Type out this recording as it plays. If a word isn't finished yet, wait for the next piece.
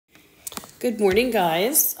Good morning,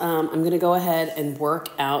 guys. I'm going to go ahead and work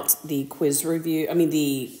out the quiz review.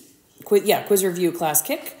 Quiz review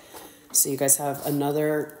Classkick. So you guys have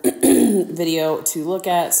another video to look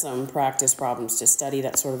at, some practice problems to study,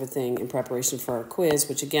 that sort of a thing in preparation for our quiz,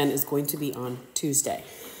 which again is going to be on Tuesday.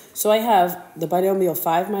 So I have the binomial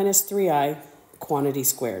 5 minus 3i quantity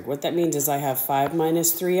squared. What that means is I have 5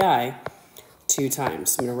 minus 3i 2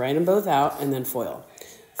 times. I'm going to write them both out and then FOIL.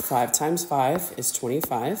 5 times 5 is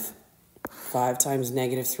 25. 5 times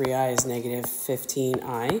negative 3i is negative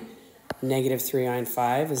 15i. Negative 3i and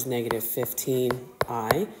 5 is negative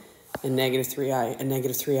 15i. And negative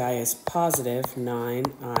 3i is positive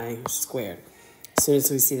 9i squared. As soon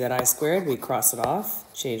as we see that I squared, we cross it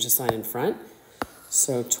off, change the sign in front.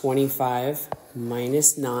 So 25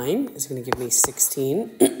 minus 9 is going to give me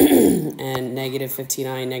 16. And negative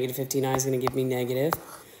 15i is going to give me negative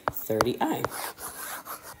 30i.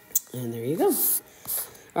 And there you go.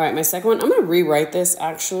 All right, my second one, I'm going to rewrite this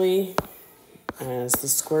actually as the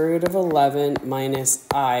square root of 11 minus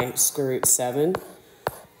I square root 7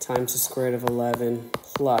 times the square root of 11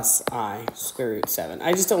 plus I square root 7.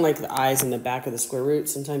 I just don't like the i's in the back of the square root.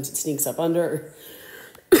 Sometimes it sneaks up under,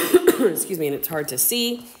 excuse me, and it's hard to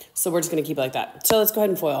see. So we're just going to keep it like that. So let's go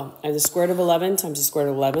ahead and FOIL. I have the square root of 11 times the square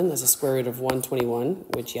root of 11. That's the square root of 121,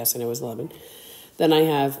 which, yes, I know is 11. Then I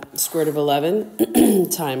have square root of 11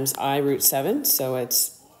 times I root 7. So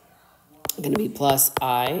it's going to be plus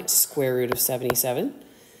I square root of 77.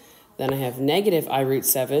 Then I have negative I root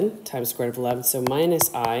 7 times square root of 11, so minus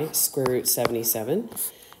I square root 77.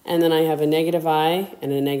 And then I have a negative I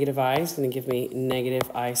and a negative I is going to give me negative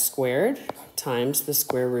I squared times the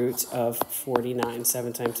square root of 49.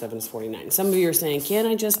 7 times 7 is 49. Some of you are saying, can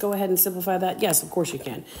I just go ahead and simplify that? Yes, of course you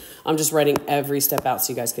can. I'm just writing every step out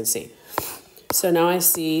so you guys can see. So now I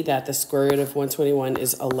see that the square root of 121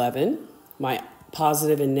 is 11. My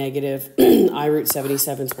positive and negative I root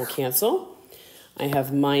 77s will cancel. I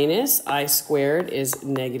have minus I squared is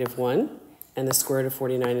negative 1, and the square root of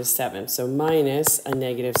 49 is 7. So minus a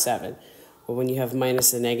negative 7. Well, when you have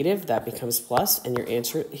minus a negative, that becomes plus, and your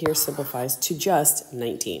answer here simplifies to just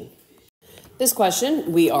 19. This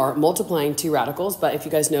question, we are multiplying two radicals, but if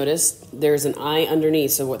you guys notice, there's an I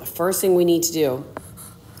underneath. So what the first thing we need to do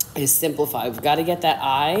is simplify. We've got to get that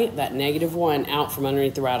I, that negative 1, out from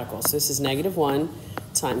underneath the radical. So this is negative 1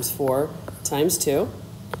 times 4 times 2.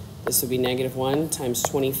 This would be negative 1 times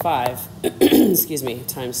 25, excuse me,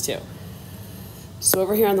 times 2. So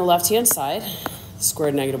over here on the left-hand side, the square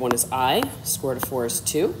root of negative 1 is I, square root of 4 is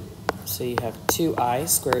 2. So you have 2I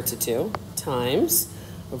square root of 2 times,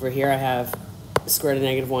 over here I have square root of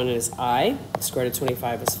negative 1 is I, square root of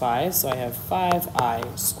 25 is 5, so I have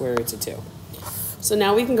 5I square root of 2. So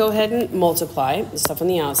now we can go ahead and multiply the stuff on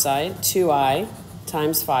the outside. 2I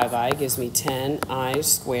times 5i gives me 10i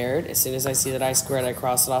squared. As soon as I see that I squared, I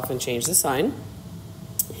cross it off and change the sign.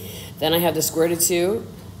 Then I have the square root of 2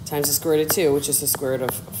 times the square root of 2, which is the square root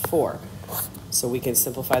of 4. So we can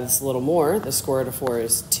simplify this a little more. The square root of 4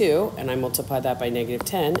 is 2, and I multiply that by negative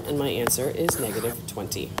 10, and my answer is negative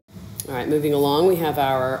 20. All right, moving along, we have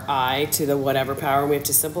our I to the whatever power, and we have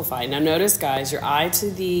to simplify. Now notice, guys, your I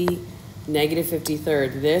to the negative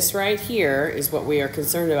 53rd. This right here is what we are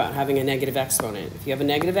concerned about, having a negative exponent. If you have a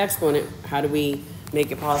negative exponent, how do we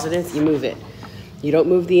make it positive? You move it. You don't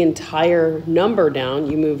move the entire number down.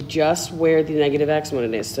 You move just where the negative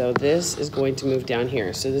exponent is. So this is going to move down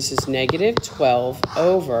here. So this is negative 12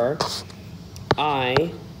 over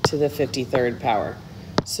I to the 53rd power.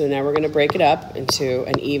 So now we're going to break it up into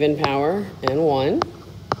an even power and 1.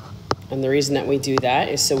 And the reason that we do that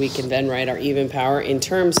is so we can then write our even power in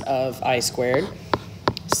terms of I squared.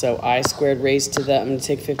 So I squared raised to the, I'm going to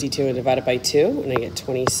take 52 and divide it by 2, and I get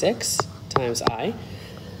 26 times I.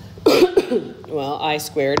 Well, I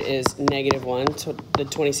squared is negative 1, so the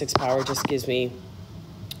 26 power just gives me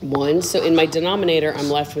 1. So in my denominator, I'm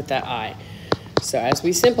left with that I. So as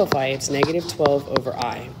we simplify, it's negative 12 over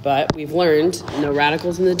I. But we've learned no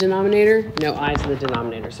radicals in the denominator, no i's in the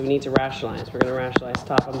denominator. So we need to rationalize. We're going to rationalize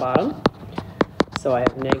top and bottom. So I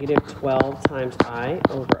have negative 12 times I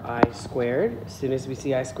over I squared. As soon as we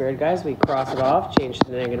see I squared, guys, we cross it off, change to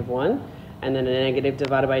the negative 1. And then a negative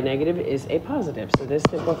divided by negative is a positive. So this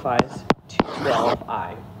simplifies to 12i.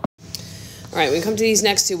 All right, when we come to these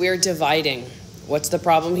next two, we are dividing. What's the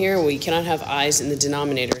problem here? Well, you cannot have i's in the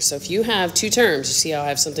denominator. So if you have two terms, you see how I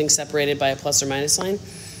have something separated by a plus or minus sign?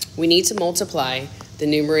 We need to multiply the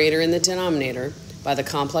numerator and the denominator by the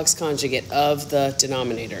complex conjugate of the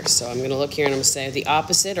denominator. So I'm going to look here and I'm going to say the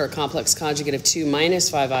opposite or complex conjugate of 2 minus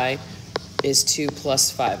 5i is 2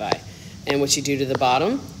 plus 5i. And what you do to the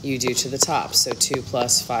bottom, you do to the top. So 2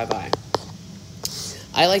 plus 5i.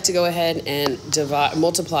 I like to go ahead and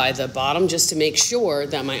multiply the bottom just to make sure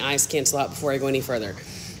that my i's cancel out before I go any further.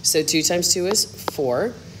 So 2 times 2 is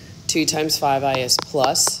 4. 2 times 5i is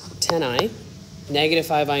plus 10i. Negative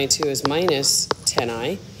 5i and 2 is minus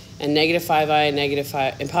 10i. And negative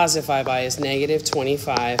 5i and positive 5i is negative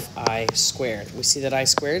 25i squared. We see that I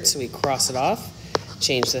squared, so we cross it off,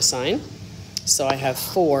 change the sign. So I have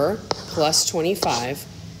 4 plus 25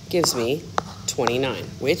 gives me 29,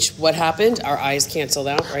 what happened? Our i's canceled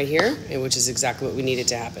out right here, and which is exactly what we needed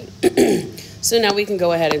to happen. So now we can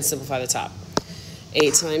go ahead and simplify the top.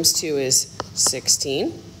 8 times 2 is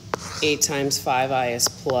 16. 8 times 5i is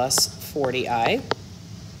plus 40i.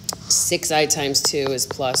 6i times 2 is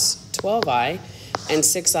plus 12i. And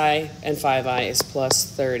 6i and 5i is plus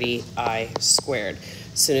 30i squared.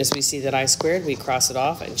 As soon as we see that I squared, we cross it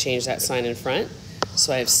off and change that sign in front.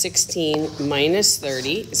 So I have 16 minus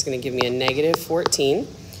 30 is going to give me a negative 14.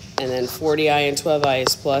 And then 40i and 12i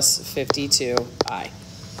is plus 52i.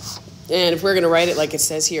 And if we're going to write it like it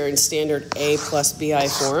says here in standard a plus bi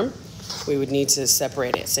form, we would need to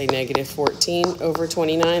separate it. Say negative 14 over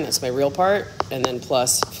 29, that's my real part, and then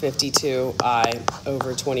plus 52i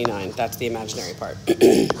over 29. That's the imaginary part.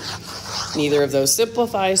 Neither of those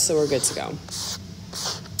simplifies, so we're good to go.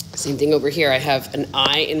 Same thing over here. I have an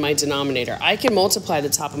I in my denominator. I can multiply the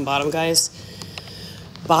top and bottom, guys,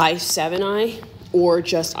 by 7i or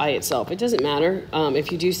just I itself. It doesn't matter.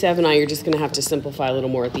 If you do 7i, you're just going to have to simplify a little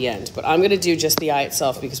more at the end. But I'm going to do just the I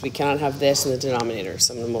itself because we cannot have this in the denominator.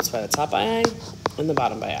 So I'm going to multiply the top by I and the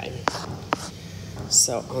bottom by I.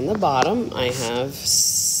 So on the bottom, I have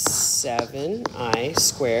 7i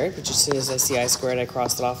squared, which as soon as I see I squared, I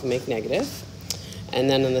cross it off and make negative. And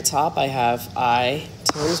then on the top, I have I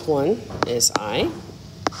times 1 is I,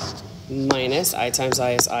 minus I times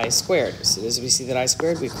I is I squared. As soon as we see that I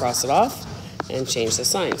squared, we cross it off and change the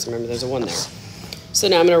signs. Remember, there's a 1 there. So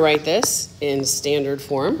now I'm going to write this in standard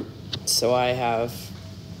form. So I have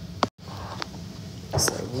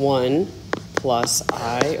 1 plus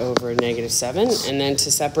I over negative 7. And then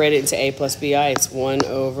to separate it into a plus bi, it's 1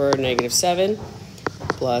 over negative 7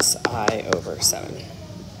 plus I over 7.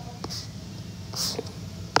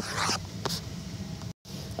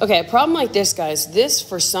 Okay, a problem like this, guys, this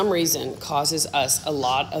for some reason causes us a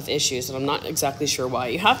lot of issues, and I'm not exactly sure why.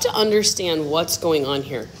 You have to understand what's going on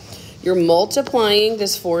here. You're multiplying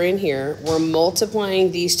this 4 in here. We're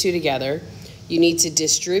multiplying these two together. You need to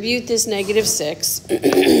distribute this negative 6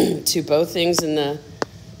 to both things in the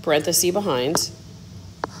parenthesis behind,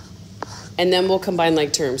 and then we'll combine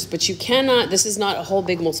like terms. But you cannot, this is not a whole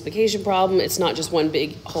big multiplication problem. It's not just one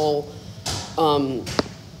big whole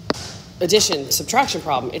addition, subtraction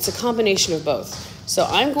problem. It's a combination of both. So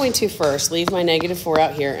I'm going to first leave my negative 4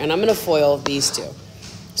 out here, and I'm going to FOIL these two.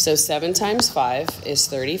 So 7 times 5 is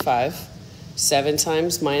 35. 7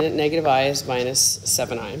 times negative I is minus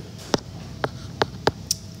 7i.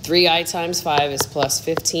 3i times 5 is plus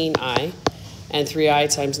 15i. And 3i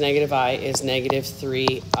times negative I is negative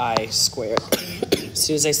 3i squared. As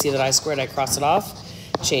soon as I see that I squared, I cross it off,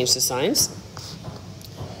 change the signs.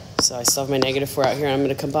 So I still have my negative 4 out here. I'm going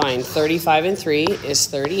to combine 35 and 3 is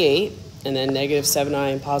 38. And then negative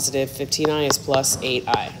 7i and positive 15i is plus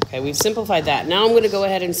 8i. Okay, we've simplified that. Now I'm going to go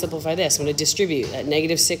ahead and simplify this. I'm going to distribute. At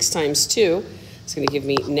negative 6 times 2 is going to give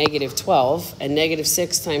me negative 12. And negative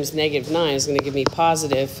 6 times negative 9 is going to give me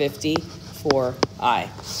positive 54i.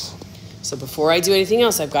 So before I do anything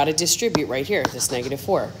else, I've got to distribute right here, this negative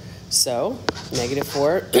 4. So negative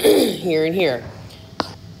 4 here and here.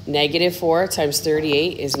 Negative 4 times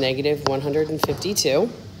 38 is negative 152.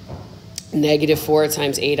 Negative 4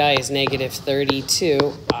 times 8i is negative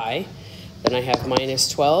 32i. Then I have minus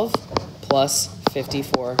 12 plus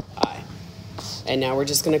 54i. And now we're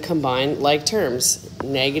just going to combine like terms.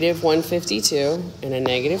 Negative 152 and a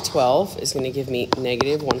negative 12 is going to give me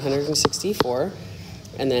negative 164.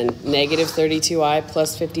 And then negative 32i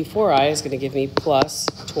plus 54i is going to give me plus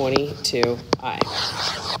 22i.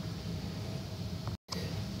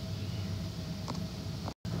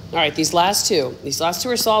 All right, these last two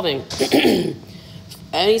are solving.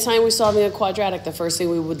 Anytime we're solving a quadratic, the first thing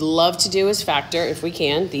we would love to do is factor, if we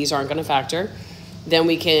can. These aren't going to factor. Then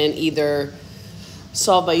we can either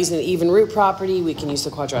solve by using the even root property. We can use the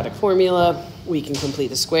quadratic formula. We can complete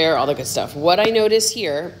the square, all the good stuff. What I notice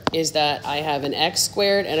here is that I have an x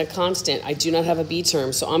squared and a constant. I do not have a b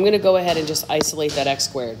term, so I'm going to go ahead and just isolate that x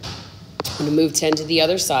squared. I'm going to move 10 to the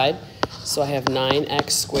other side. So I have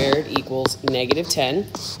 9x squared equals negative 10.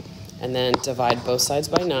 And then divide both sides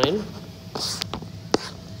by 9.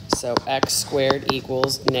 So x squared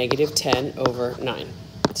equals negative 10 over 9.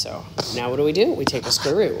 So now what do? We take the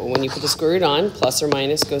square root. Well, when you put the square root on, plus or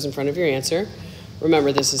minus goes in front of your answer.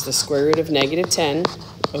 Remember, this is the square root of negative 10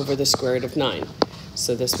 over the square root of 9.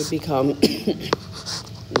 So this would become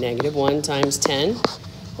negative 1 times 10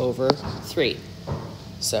 over 3.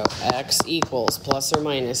 So x equals plus or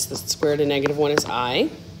minus, the square root of negative 1 is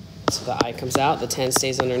I. So the I comes out, the 10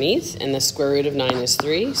 stays underneath, and the square root of 9 is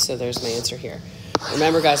 3. So there's my answer here.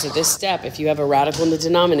 Remember, guys, at this step, if you have a radical in the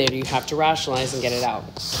denominator, you have to rationalize and get it out.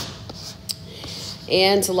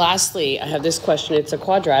 And lastly, I have this question. It's a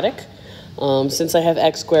quadratic. Since I have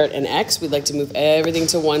x squared and x, we'd like to move everything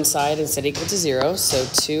to one side and set equal to 0. So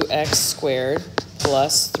 2x squared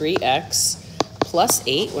plus 3x plus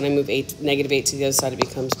 8. When I move negative 8 to the other side, it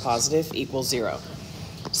becomes positive, equals 0.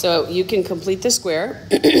 So you can complete the square,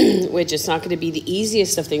 which is not going to be the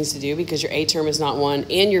easiest of things to do because your a term is not 1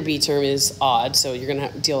 and your b term is odd, so you're going to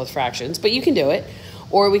have to deal with fractions. But you can do it,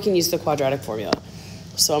 or we can use the quadratic formula.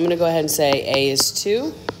 So I'm going to go ahead and say a is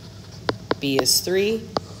 2, b is 3,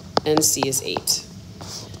 and c is 8.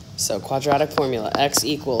 So quadratic formula, x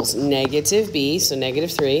equals negative b, so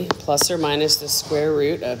negative 3, plus or minus the square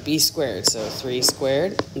root of b squared. So 3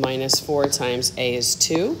 squared minus 4 times a is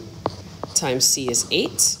 2. Times c is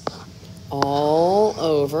 8, all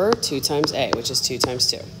over 2 times a, which is 2 times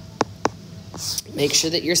 2. Make sure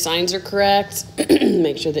that your signs are correct.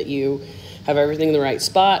 Make sure that you have everything in the right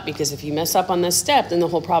spot, because if you mess up on this step, then the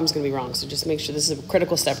whole problem is going to be wrong. So just make sure this is a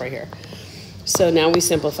critical step right here. So now we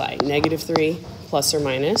simplify. Negative 3 plus or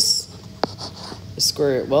minus the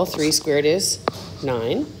square root. Well, 3 squared is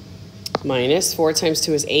 9. Minus 4 times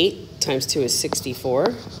 2 is 8. Times 2 is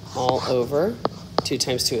 64. All over 2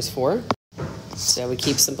 times 2 is 4. So we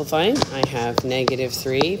keep simplifying. I have negative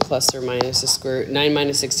 3 plus or minus the square root. 9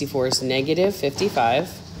 minus 64 is negative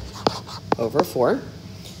 55 over 4.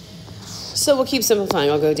 So we'll keep simplifying.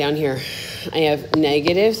 I'll go down here. I have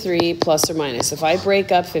negative 3 plus or minus. If I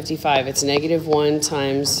break up 55, it's negative 1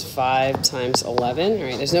 times 5 times 11. All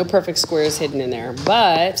right, there's no perfect squares hidden in there,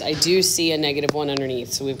 but I do see a negative 1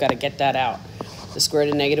 underneath, so we've got to get that out. The square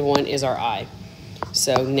root of negative 1 is our I.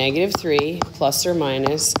 So negative 3 plus or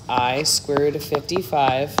minus I square root of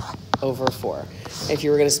 55 over 4. If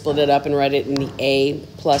you were going to split it up and write it in the a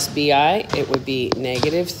plus bi, it would be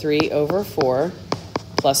negative 3 over 4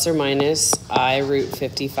 plus or minus I root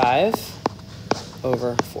 55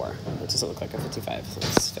 over 4. That doesn't look like a 55. So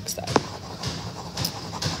let's fix that.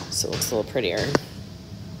 So it looks a little prettier.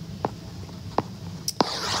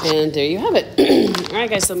 And there you have it. All right,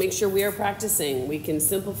 guys, so make sure we are practicing. We can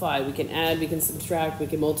simplify, we can add, we can subtract, we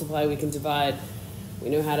can multiply, we can divide. We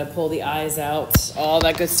know how to pull the i's out, all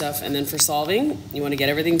that good stuff. And then for solving, you want to get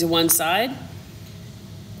everything to one side.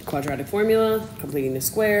 Quadratic formula, completing the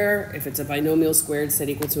square. If it's a binomial squared set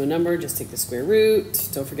equal to a number, just take the square root.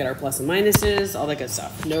 Don't forget our plus and minuses, all that good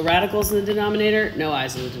stuff. No radicals in the denominator, no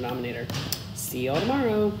i's in the denominator. See you all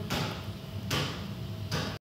tomorrow.